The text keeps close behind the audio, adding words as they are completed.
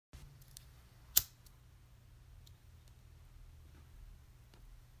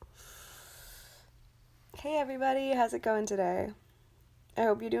Hey everybody, how's it going today? I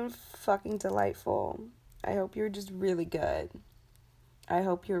hope you're doing fucking delightful. I hope you're just really good. I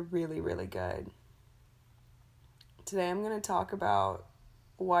hope you're really, really good. Today I'm going to talk about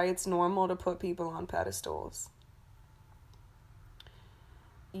why it's normal to put people on pedestals.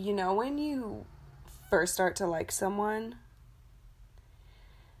 You know when you first start to like someone,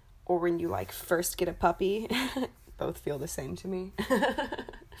 or when you first get a puppy, both feel the same to me,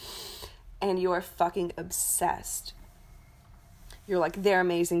 and you are fucking obsessed. You're like, they're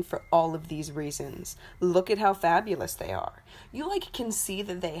amazing for all of these reasons. Look at how fabulous they are. You can see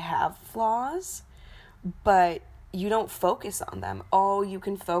that they have flaws, but you don't focus on them. All you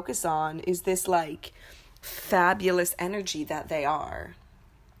can focus on is this fabulous energy that they are.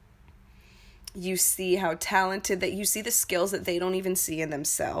 You see how talented that you see the skills that they don't even see in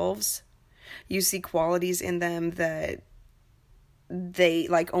themselves. You see qualities in them that they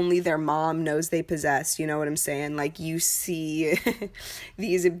only their mom knows they possess. You know what I'm saying? You see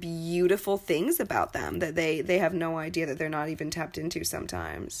these beautiful things about them that they have no idea that they're not even tapped into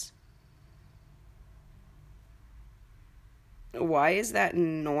sometimes. Why is that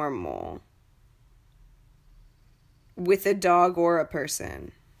normal with a dog or a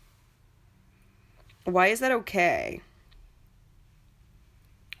person? Why is that okay?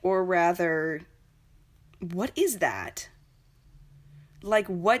 Or rather, what is that?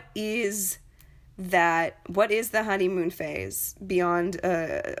 What is that? What is the honeymoon phase beyond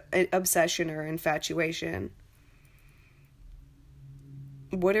obsession or infatuation?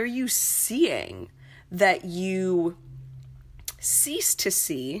 What are you seeing that you cease to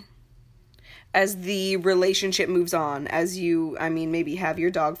see as the relationship moves on? As you, maybe have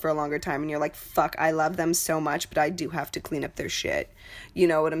your dog for a longer time and you're like, fuck, I love them so much, but I do have to clean up their shit. You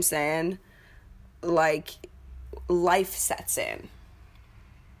know what I'm saying? Life sets in.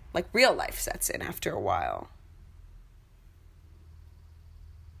 Real life sets in after a while.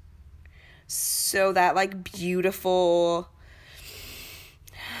 So that beautiful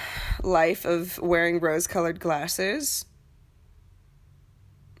life of wearing rose-colored glasses,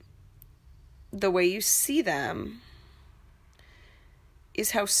 the way you see them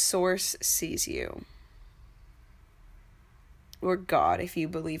is how Source sees you. Or God, if you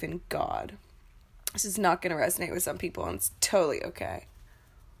believe in God. This is not going to resonate with some people, and it's totally okay.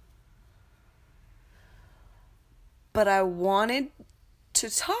 But I wanted to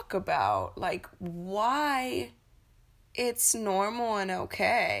talk about, why it's normal and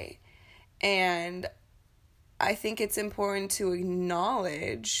okay. And I think it's important to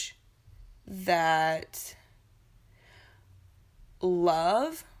acknowledge that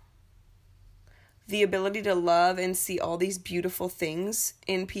love, the ability to love and see all these beautiful things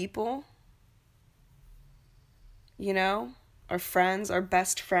in people, our friends, our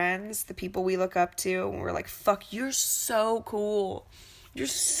best friends, the people we look up to, and we're like, fuck, you're so cool. You're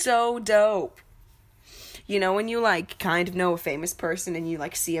so dope. When you kind of know a famous person and you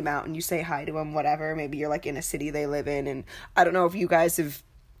see them out and you say hi to them, whatever. Maybe you're in a city they live in, and I don't know if you guys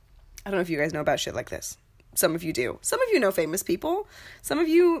know about shit like this. Some of you do. Some of you know famous people. Some of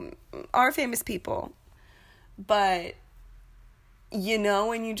you are famous people. But,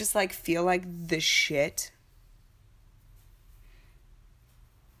 when you just feel like the shit,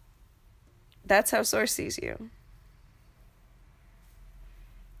 that's how Source sees you.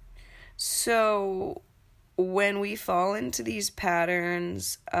 So when we fall into these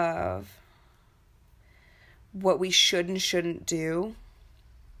patterns of what we should and shouldn't do,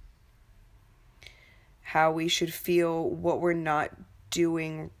 how we should feel, what we're not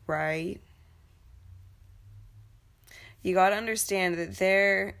doing right, you gotta understand that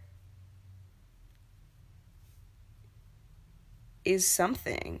there is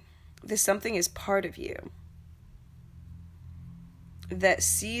something. This something is part of you that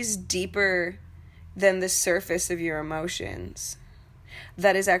sees deeper than the surface of your emotions,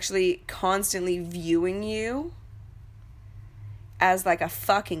 that is actually constantly viewing you as a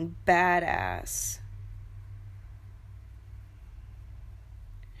fucking badass.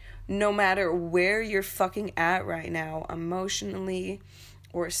 No matter where you're fucking at right now, emotionally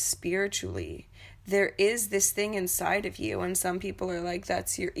or spiritually, there is this thing inside of you, and some people are like,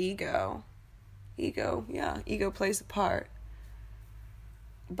 that's your ego. Ego plays a part.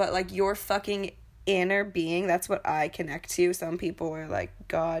 But your fucking inner being, that's what I connect to. Some people are like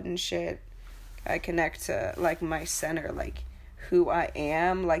God and shit. I connect to my center, who I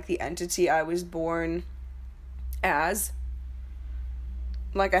am, the entity I was born as.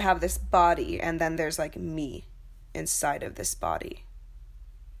 I have this body, and then there's me inside of this body.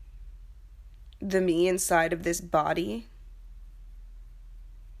 The me inside of this body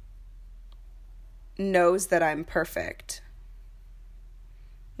knows that I'm perfect.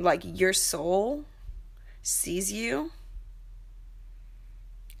 Like, your soul sees you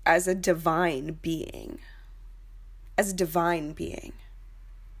as a divine being. As a divine being.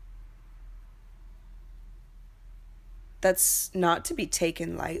 That's not to be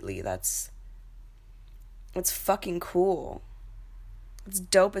taken lightly. That's fucking cool. It's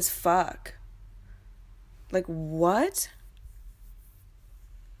dope as fuck. Like, what?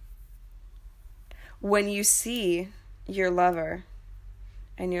 When you see your lover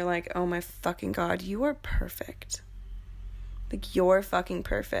and you're like, oh my fucking God, you are perfect. Like, you're fucking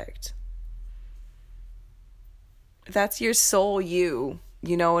perfect. That's your soul you.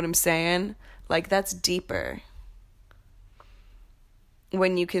 You know what I'm saying? Like, that's deeper.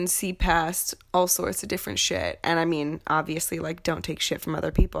 When you can see past all sorts of different shit. And I mean, obviously, like, don't take shit from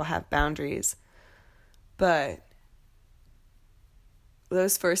other people, have boundaries. But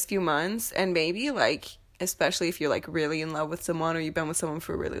those first few months, and maybe, like, especially if you're, like, really in love with someone or you've been with someone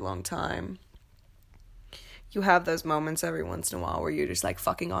for a really long time, you have those moments every once in a while where you're just, like,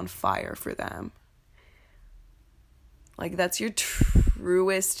 fucking on fire for them. Like, that's your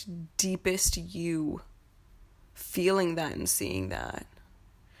truest, deepest you feeling that and seeing that.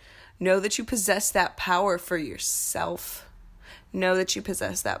 Know that you possess that power for yourself. Know that you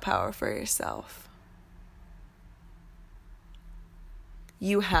possess that power for yourself.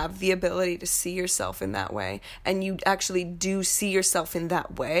 You have the ability to see yourself in that way. And you actually do see yourself in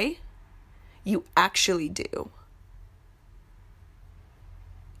that way. You actually do.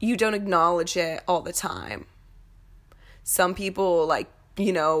 You don't acknowledge it all the time. Some people, like,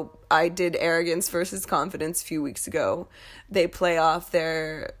 you know, I did arrogance versus confidence a few weeks ago. They play off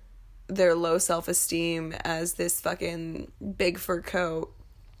their low self-esteem as this fucking big fur coat.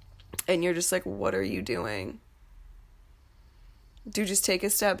 And you're just like, what are you doing? Do just take a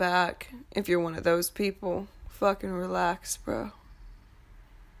step back. If you're one of those people, fucking relax, bro.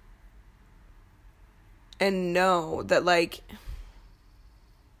 And know that, like,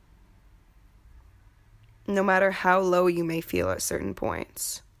 no matter how low you may feel at certain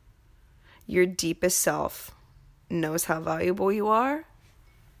points, your deepest self knows how valuable you are,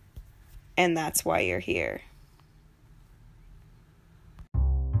 and that's why you're here.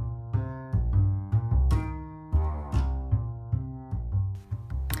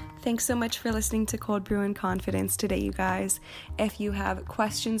 Thanks so much for listening to Cold Brew and Confidence today, you guys. If you have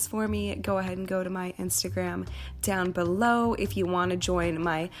questions for me, go ahead and go to my Instagram down below. If you want to join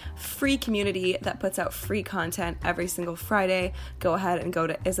my free community that puts out free content every single Friday, go ahead and go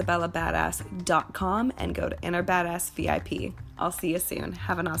to isabellabadass.com and go to Inner Badass VIP. I'll see you soon.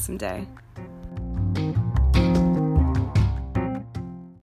 Have an awesome day.